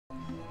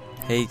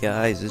Hey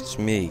guys, it's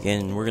me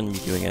again. We're going to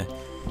be doing a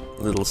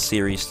little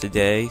series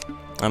today.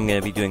 I'm going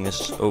to be doing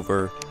this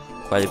over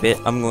quite a bit.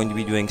 I'm going to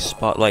be doing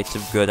spotlights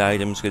of good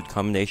items, good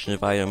combination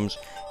of items,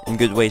 and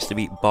good ways to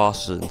beat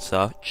bosses and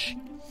such.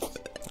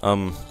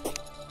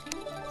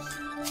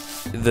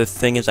 The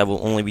thing is, I will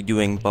only be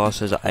doing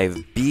bosses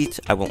I've beat,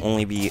 I will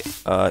only be,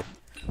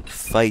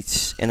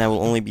 fights, and I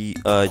will only be,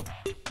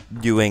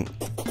 going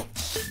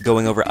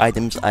over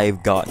items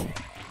I've gotten.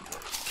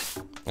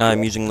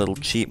 I'm using a little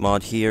cheat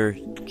mod here,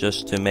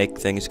 just to make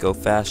things go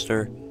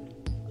faster,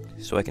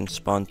 so I can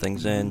spawn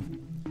things in.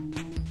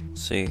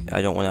 See,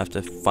 I don't want to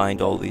have to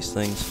find all these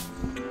things.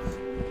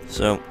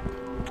 So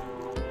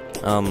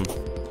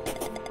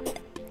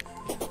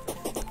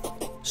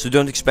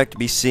don't expect to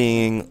be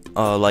seeing,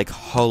 like,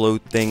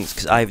 hollowed things,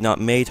 because I have not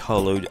made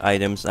hollowed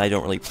items, and I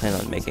don't really plan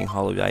on making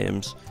hollowed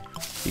items,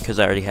 because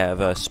I already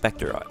have,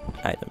 Spectre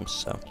items,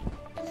 so.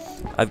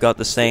 I've got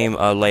the same,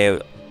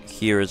 layout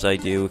here as I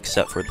do,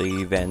 except for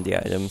the vanity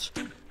items.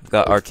 I've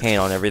got arcane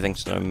on everything,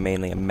 so I'm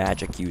mainly a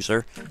magic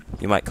user.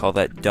 You might call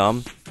that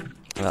dumb.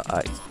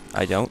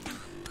 I don't.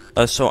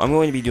 So I'm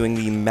going to be doing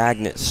the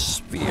magnet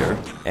sphere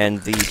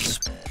and the,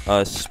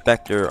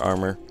 Spectre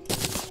armor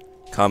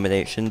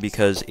combination,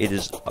 because it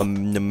is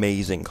an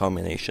amazing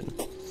combination.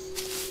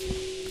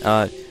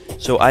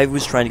 So I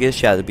was trying to get a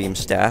Shadow Beam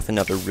Staff,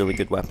 another really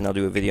good weapon. I'll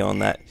do a video on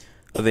that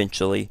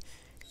eventually.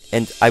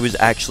 And I was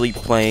actually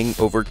playing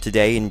over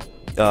today and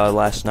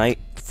last night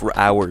for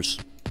hours.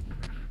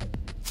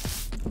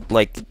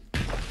 Like,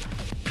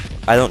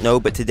 I don't know,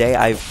 but today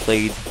I've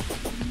played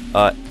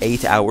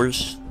 8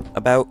 hours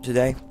about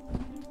today.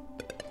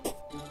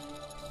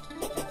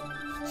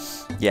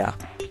 Yeah.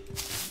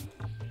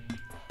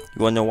 You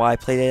wanna know why I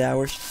played 8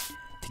 hours?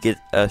 To get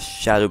a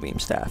Shadow Beam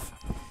Staff.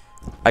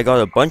 I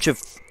got a bunch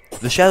of...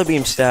 The Shadow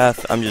Beam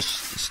Staff, I'm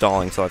just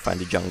stalling till I find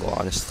a jungle,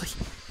 honestly.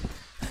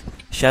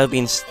 Shadow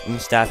Beam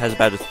Staff has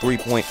about a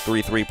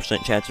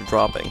 3.33% chance of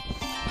dropping.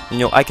 You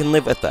know, I can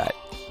live with that.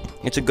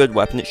 It's a good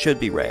weapon, it should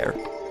be rare.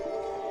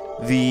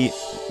 The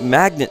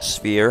Magnet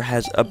Sphere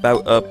has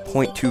about a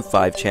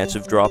 0.25 chance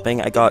of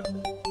dropping. I got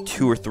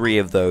 2 or 3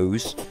 of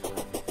those.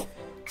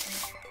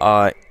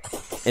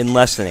 In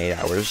less than 8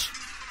 hours.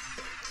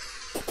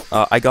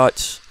 I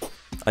got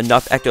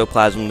enough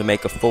ectoplasm to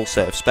make a full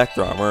set of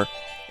Spectre armor,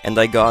 and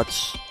I got,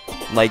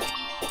 like,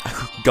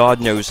 God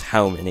knows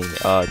how many,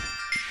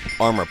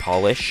 armor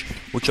polish,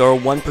 which are a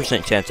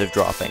 1% chance of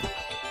dropping.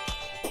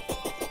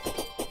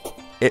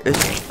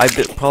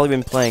 I've probably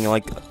been playing,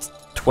 like,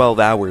 12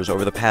 hours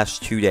over the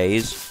past 2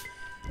 days,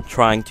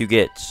 trying to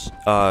get,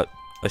 a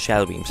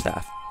Shadow Beam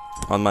Staff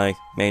on my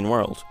main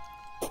world.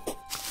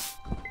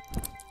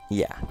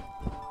 Yeah.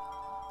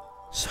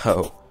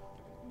 So,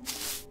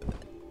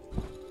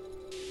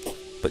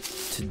 but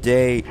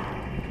today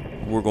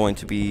we're going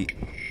to be,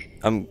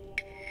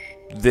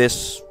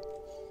 this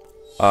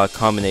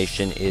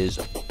combination is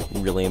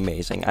really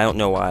amazing. I don't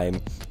know why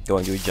I'm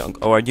going to a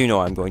jungle. Oh, I do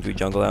know I'm going to a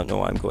jungle. I don't know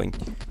why I'm going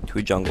to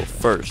a jungle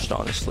first,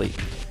 honestly,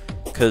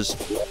 because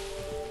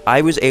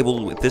I was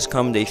able with this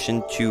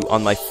combination to,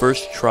 on my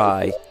first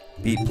try,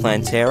 beat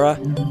Terraria,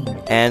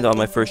 and on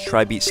my first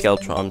try beat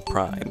Skeletron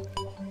Prime.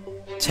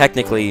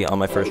 Technically, on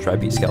my first try,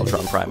 beat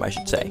Skeletron Prime, I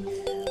should say.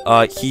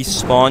 He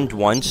spawned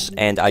once,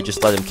 and I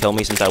just let him kill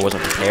me since I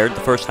wasn't prepared.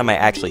 The first time I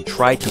actually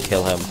tried to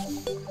kill him,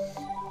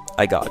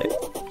 I got it.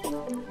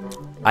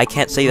 I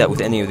can't say that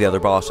with any of the other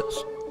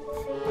bosses.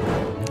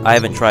 I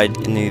haven't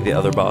tried any of the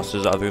other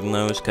bosses other than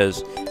those,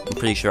 because I'm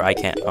pretty sure I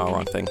can't... Oh,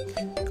 wrong thing.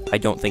 I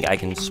don't think I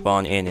can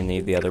spawn in any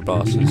of the other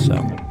bosses, so...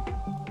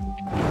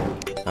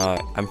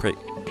 I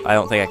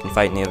don't think I can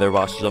fight any other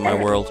bosses on my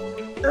world.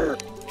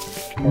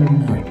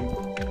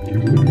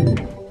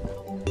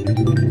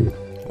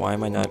 Why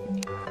am I not...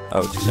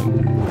 Oh, it's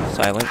some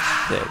silence.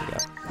 There we go.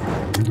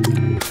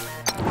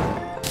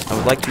 I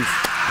would like to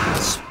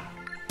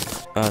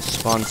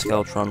spawn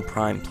Skeletron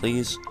Prime,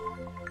 please.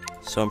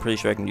 So I'm pretty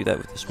sure I can do that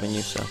with this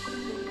menu, so...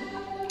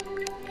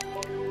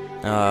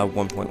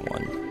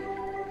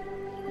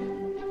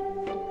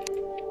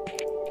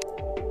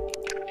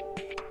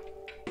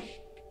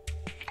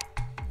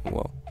 1.1.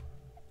 Whoa.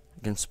 I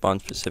can spawn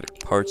specific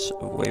parts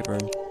of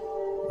Wyvern.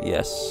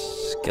 Yes,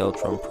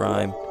 Skeletron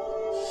Prime.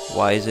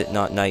 Why is it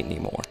not night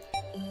anymore?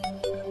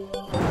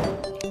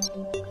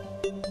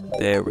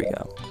 There we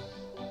go.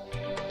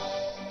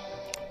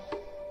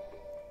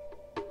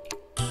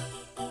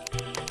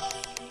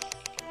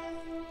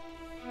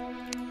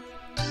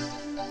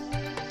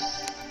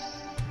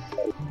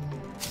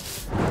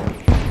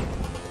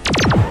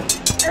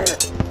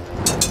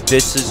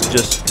 This is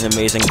just an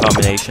amazing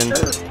combination,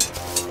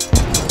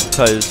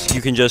 because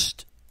you can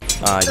just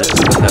fly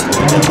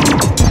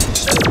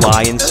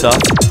and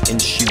stuff,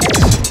 and shoot.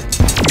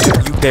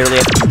 You barely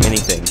have to do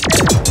anything.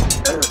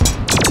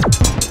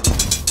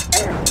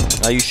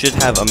 You should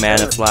have a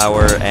mana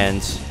flower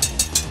and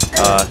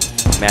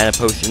mana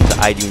potions.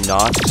 I do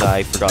not, so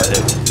I forgot to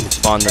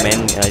spawn them in,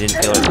 and I didn't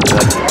feel like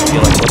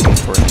looking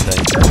for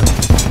anything.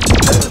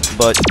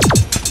 But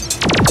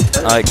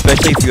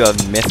especially if you have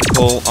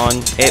mythical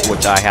on it,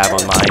 which I have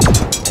on mine,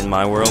 and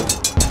my world.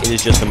 It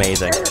is just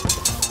amazing.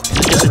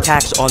 It just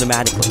attacks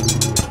automatically.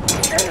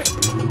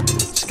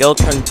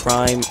 Skeletron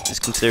Prime is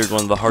considered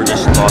one of the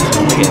hardest bosses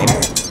in the game.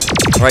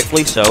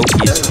 Rightfully so,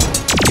 he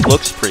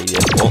looks pretty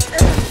difficult.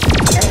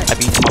 I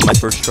beat him on my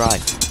first try.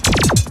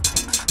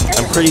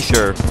 I'm pretty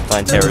sure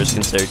Plantera is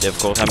considered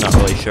difficult, I'm not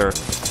really sure.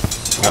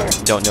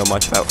 Don't know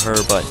much about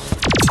her, but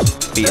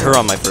beat her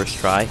on my first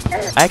try.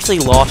 I actually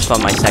lost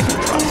on my second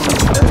try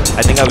somehow.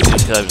 I think I was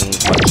just because I was in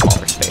a much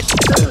smaller space on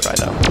my second try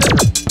though.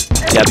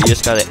 Yeah, but you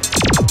just gotta,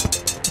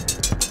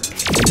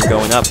 when you're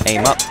going up,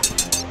 aim up.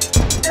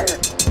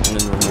 And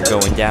then when you're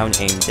going down,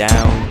 aim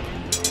down.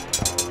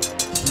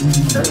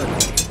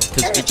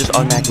 Because it just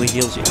automatically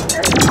heals you.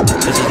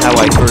 This is how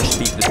I first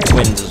beat the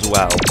twins as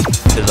well.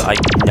 Because I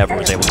never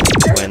was able to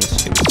beat the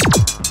twins.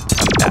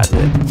 I'm bad at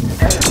it.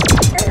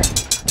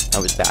 I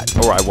was bad.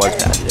 Or I was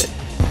bad at it.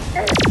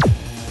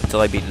 Until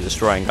I beat the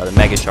Destroyer and got a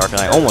Mega Shark,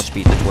 and I almost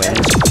beat the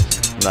twins.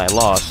 And I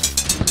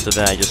lost. So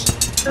then I just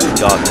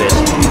got this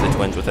and beat the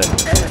twins with it.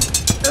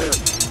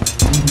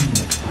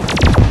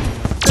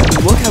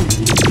 Look how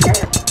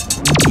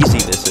easy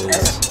this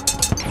is.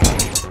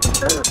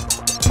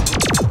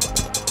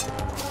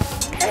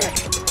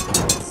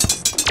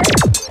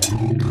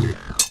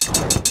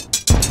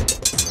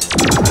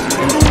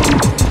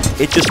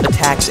 It just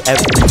attacks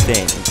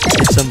everything.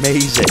 It's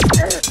amazing.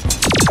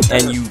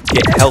 And you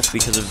get health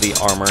because of the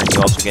armor, and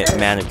you also get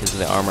mana because of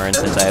the armor, and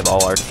since I have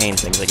all arcane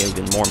things, I get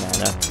even more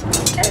mana.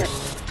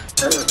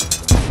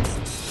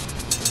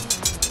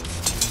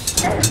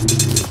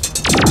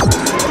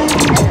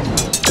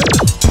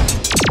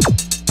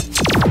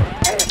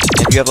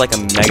 If you have like a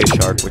Mega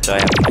Shark, which I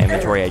have in my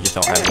inventory, I just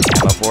don't have any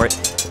ammo for it.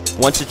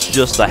 Once it's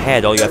just the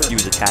head, all you have to do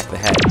is attack the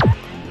head.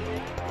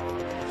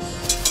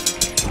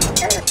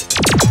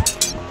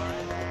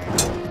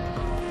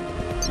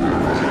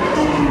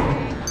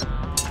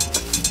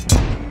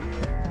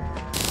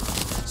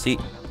 See?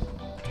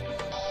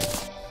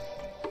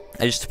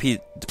 I just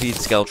defeated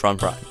Skeletron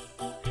Prime.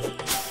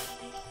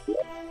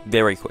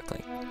 Very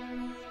quickly.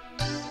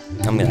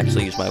 I'm gonna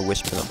actually use my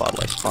Wisp in a bottle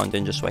I spawned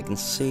in just so I can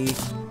see.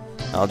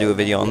 I'll do a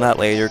video on that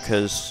later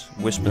because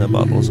Wisp in a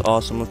bottle is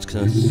awesome. Just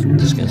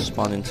gonna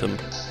spawn in some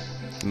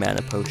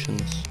mana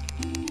potions.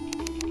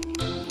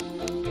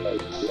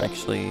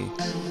 Actually,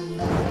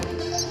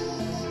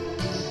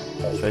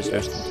 so there's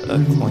a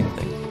coin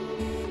thing.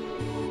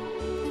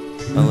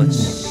 Oh,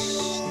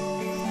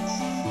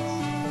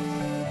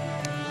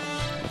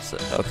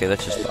 okay,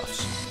 that's just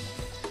buffs.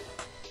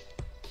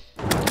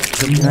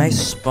 So can I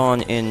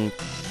spawn in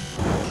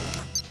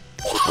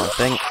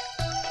something?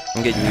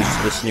 I'm getting used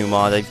to this new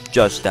mod, I've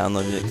just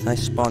downloaded it. Can I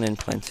spawn in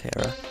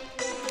Plantera?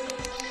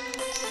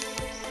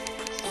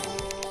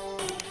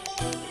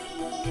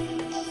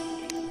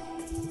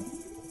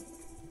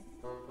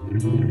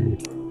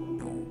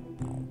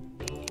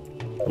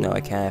 No, I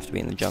can't, I have to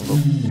be in the jungle.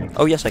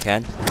 Oh yes I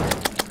can.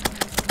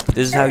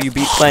 This is how you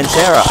beat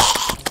Plantera!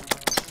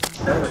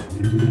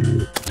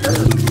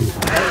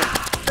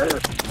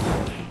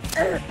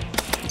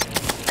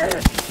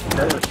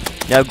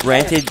 Now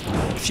granted,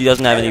 she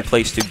doesn't have any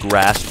place to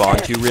grasp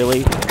onto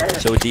really,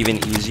 so it's even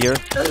easier.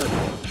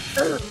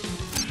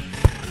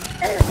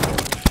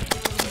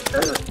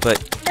 But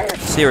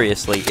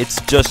seriously, it's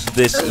just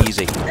this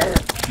easy.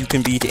 You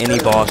can beat any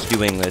boss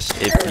doing this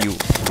if you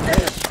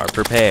are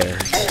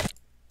prepared.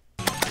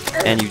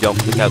 And you don't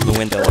click out the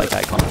window like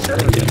I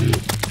constantly do.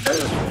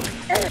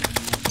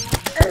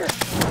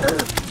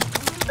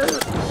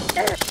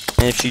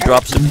 And if she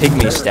drops a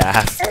pygmy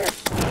staff,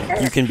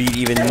 you can beat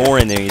even more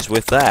enemies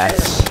with that,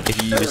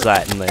 if you use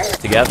that and this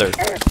together.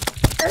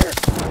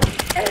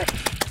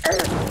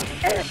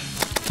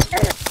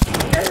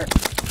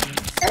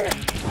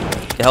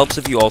 It helps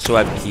if you also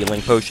have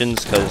healing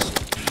potions, because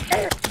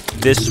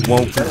this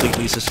won't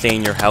completely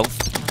sustain your health,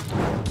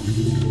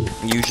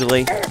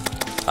 usually.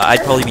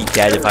 I'd probably be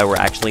dead if I were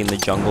actually in the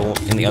jungle,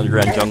 in the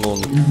underground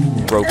jungle,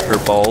 and broke her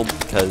bulb,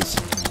 because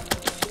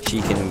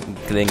she can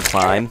then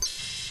climb.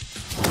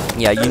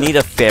 Yeah, you need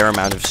a fair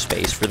amount of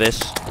space for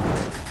this,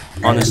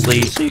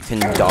 honestly, so you can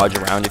dodge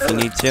around if you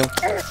need to.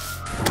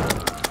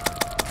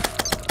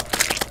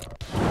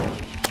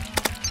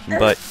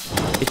 But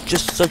it's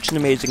just such an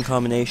amazing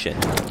combination.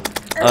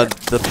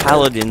 The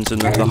paladins in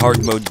the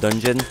hard mode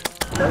dungeon,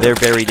 they're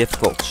very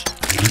difficult.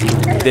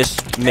 This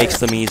makes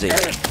them easy. I'm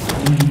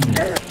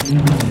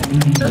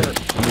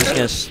just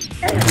gonna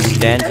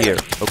stand here.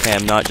 Okay,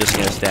 I'm not just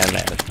gonna stand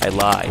there. I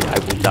lied. I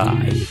will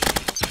die.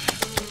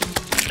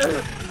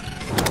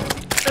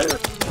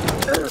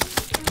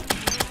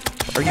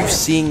 Are you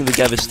seeing the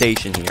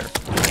devastation here?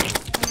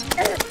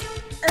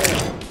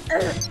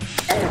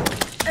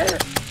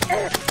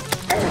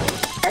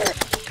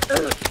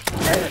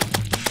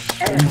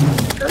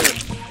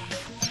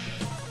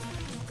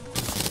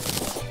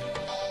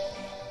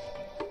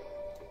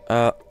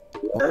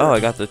 Oh, I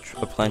got the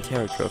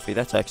Plantera trophy.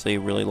 That's actually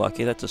really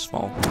lucky. That's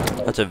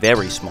a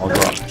very small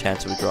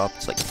chance of a drop.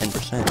 It's like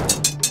 10%.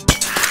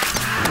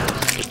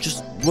 But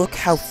just look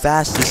how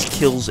fast this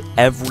kills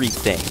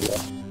everything.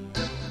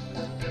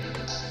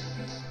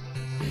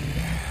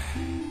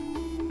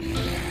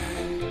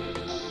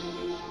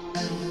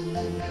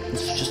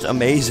 It's just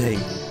amazing.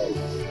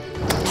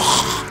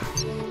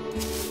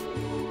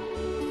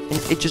 And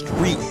it just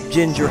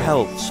regens your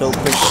health so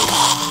quickly.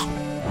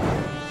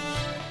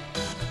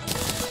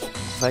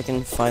 If I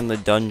can find the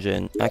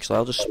dungeon... Actually,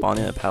 I'll just spawn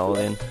in a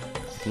paladin.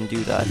 I can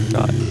do that, I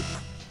forgot.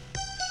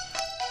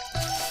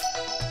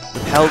 The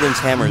paladin's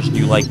hammers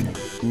do like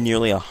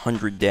nearly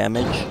 100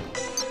 damage.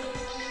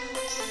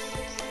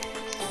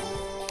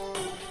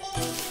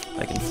 If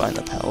I can find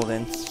the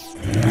paladin.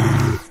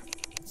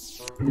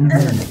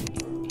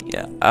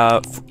 Yeah,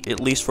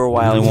 at least for a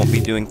while I won't be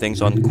doing things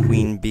on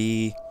Queen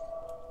Bee.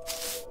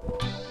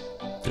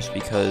 Just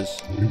because...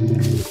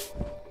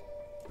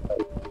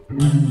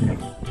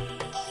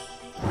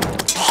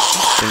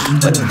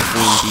 things like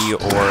Queen Bee,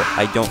 or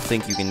I don't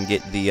think you can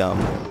get the,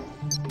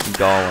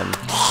 Golem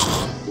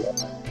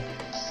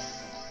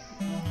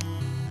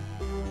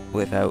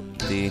without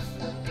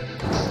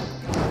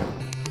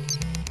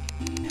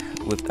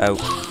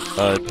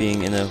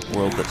being in a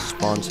world that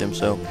spawns him,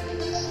 so...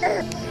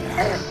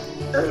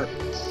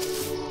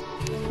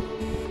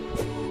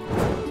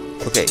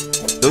 Okay,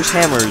 those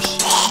hammers...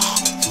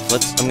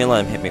 I'm gonna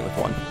let him hit me with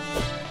one.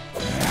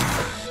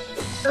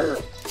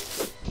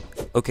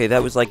 Okay,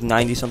 that was like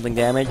 90-something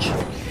damage.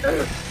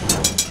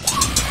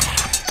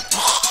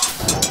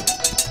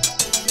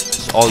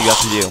 That's all you have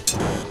to do.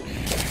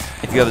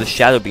 If you have the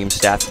Shadow Beam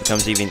staff, it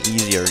becomes even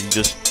easier. You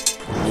just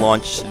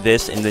launch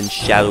this and then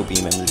Shadow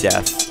Beam him to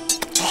death.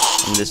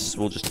 And this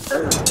will just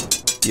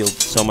deal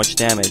so much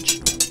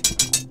damage.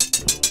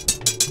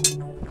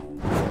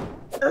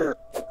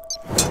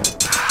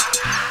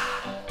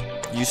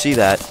 You see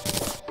that?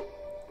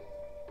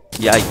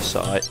 Yeah, you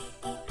saw it.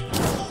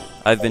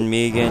 I've been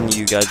Megan,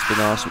 you guys have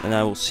been awesome, and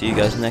I will see you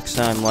guys next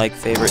time. Like,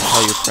 favorite,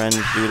 tell your friends,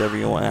 do whatever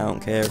you want, I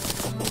don't care.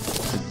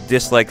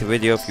 Dislike the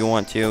video if you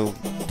want to,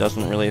 it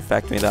doesn't really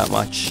affect me that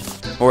much.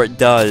 Or it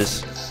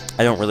does,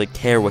 I don't really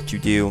care what you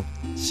do,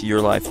 it's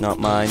your life, not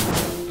mine.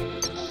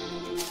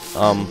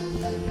 I'm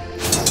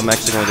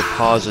actually going to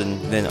pause and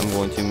then I'm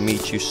going to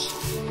meet you,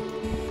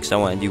 because I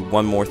want to do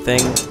one more thing,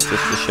 just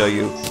to show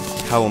you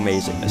how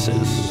amazing this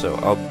is. So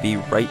I'll be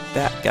right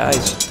back,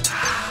 guys.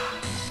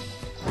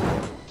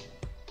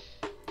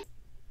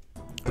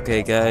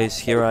 Okay guys,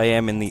 here I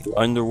am in the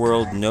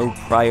underworld, no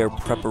prior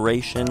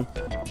preparation.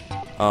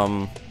 Just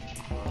want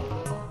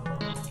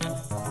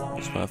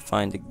to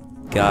find a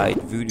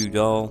guide, voodoo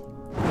doll,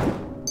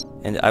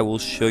 and I will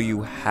show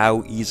you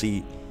how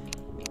easy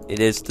it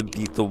is to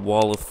beat the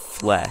wall of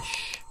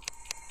flesh.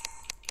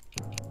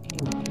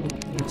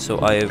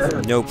 So I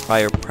have no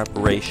prior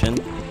preparation.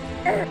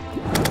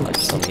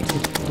 Just let me...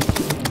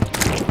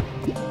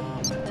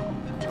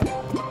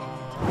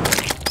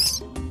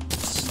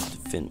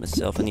 defend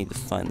myself. I need to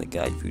find the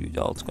guide voodoo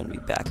doll. It's going to be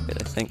back a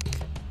bit, I think.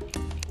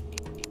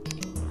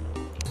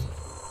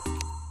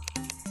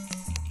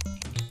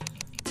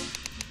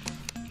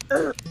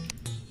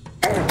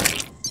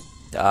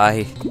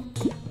 Die.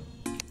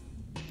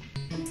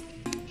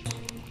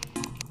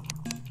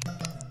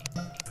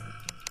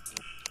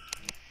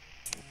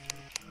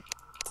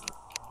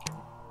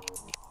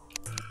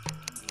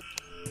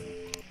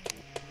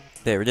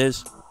 There it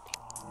is.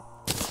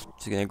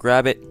 Just gonna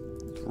grab it,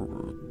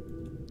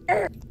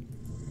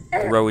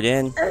 throw it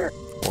in,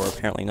 or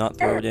apparently not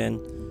throw it in.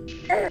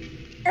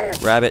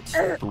 Grab it,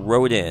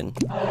 throw it in.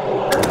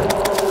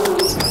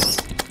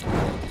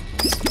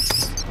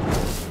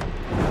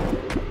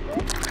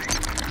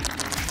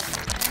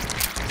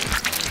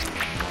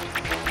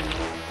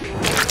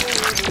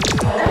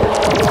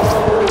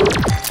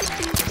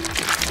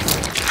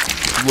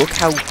 Look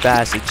how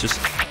fast it's just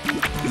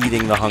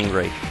eating the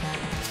hungry.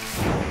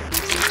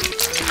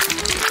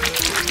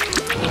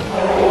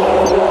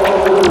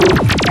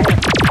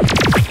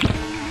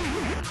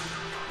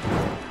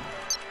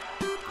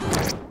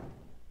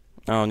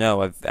 Oh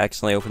no, I've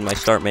accidentally opened my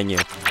start menu.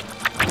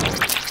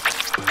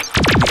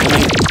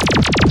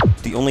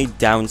 The only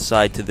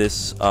downside to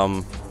this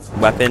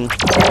weapon is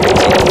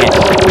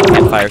it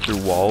can't fire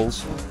through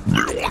walls,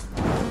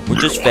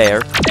 which is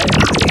fair.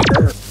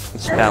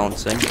 It's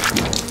balancing.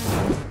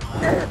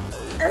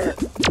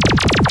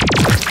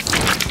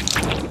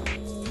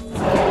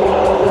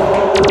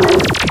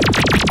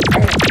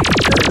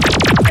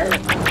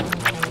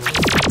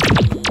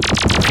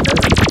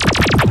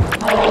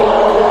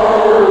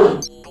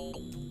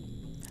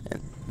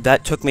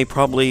 That took me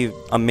probably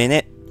a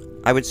minute,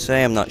 I would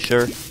say, I'm not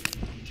sure,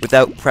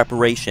 without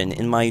preparation.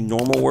 In my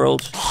normal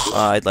world,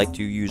 I'd like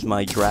to use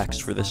my Drax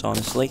for this,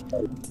 honestly.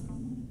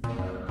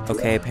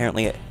 Okay,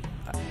 apparently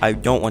I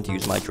don't want to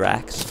use my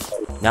Drax.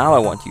 Now I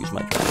want to use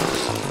my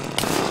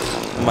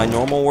Drax. In my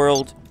normal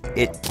world,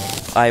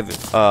 I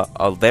have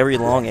a very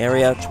long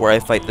area to where I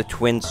fight the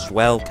twin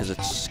swell, because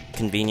it's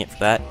convenient for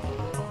that.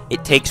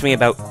 It takes me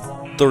about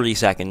 30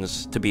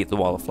 seconds to beat the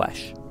wall of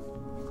flesh.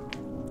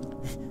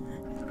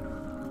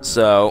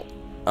 So,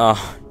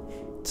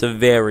 it's a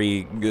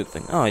very good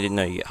thing. Oh, I didn't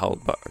know you get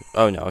held bar.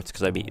 Oh no, it's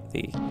because I beat the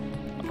thing.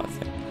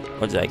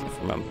 What did I get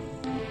from him?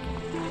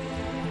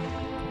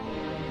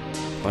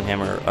 One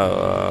hammer,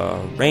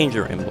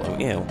 Ranger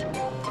emblem, ew.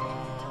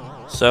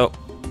 So,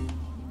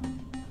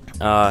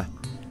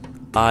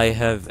 I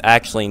have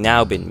actually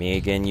now been me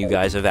again. You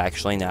guys have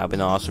actually now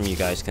been awesome. You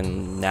guys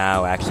can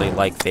now actually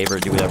like,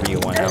 favorite, do whatever you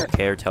want. I don't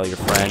care. Tell your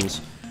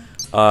friends.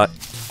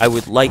 I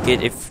would like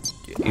it if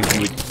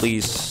you would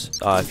please,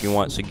 if you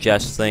want,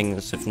 suggest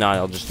things. If not,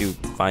 I'll just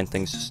find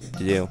things to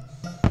do.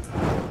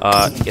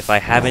 If I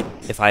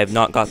have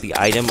not got the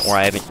item, or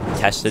I haven't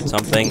tested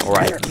something, or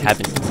I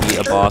haven't beat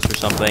a boss or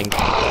something,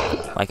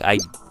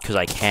 because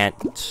I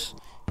can't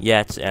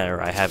yet,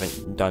 or I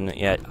haven't done it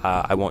yet,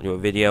 I won't do a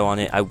video on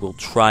it. I will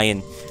try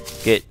and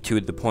get to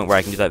the point where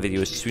I can do that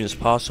video as soon as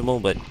possible,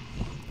 but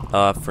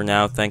for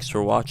now, thanks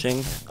for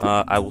watching.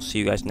 I will see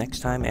you guys next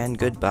time, and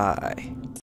goodbye.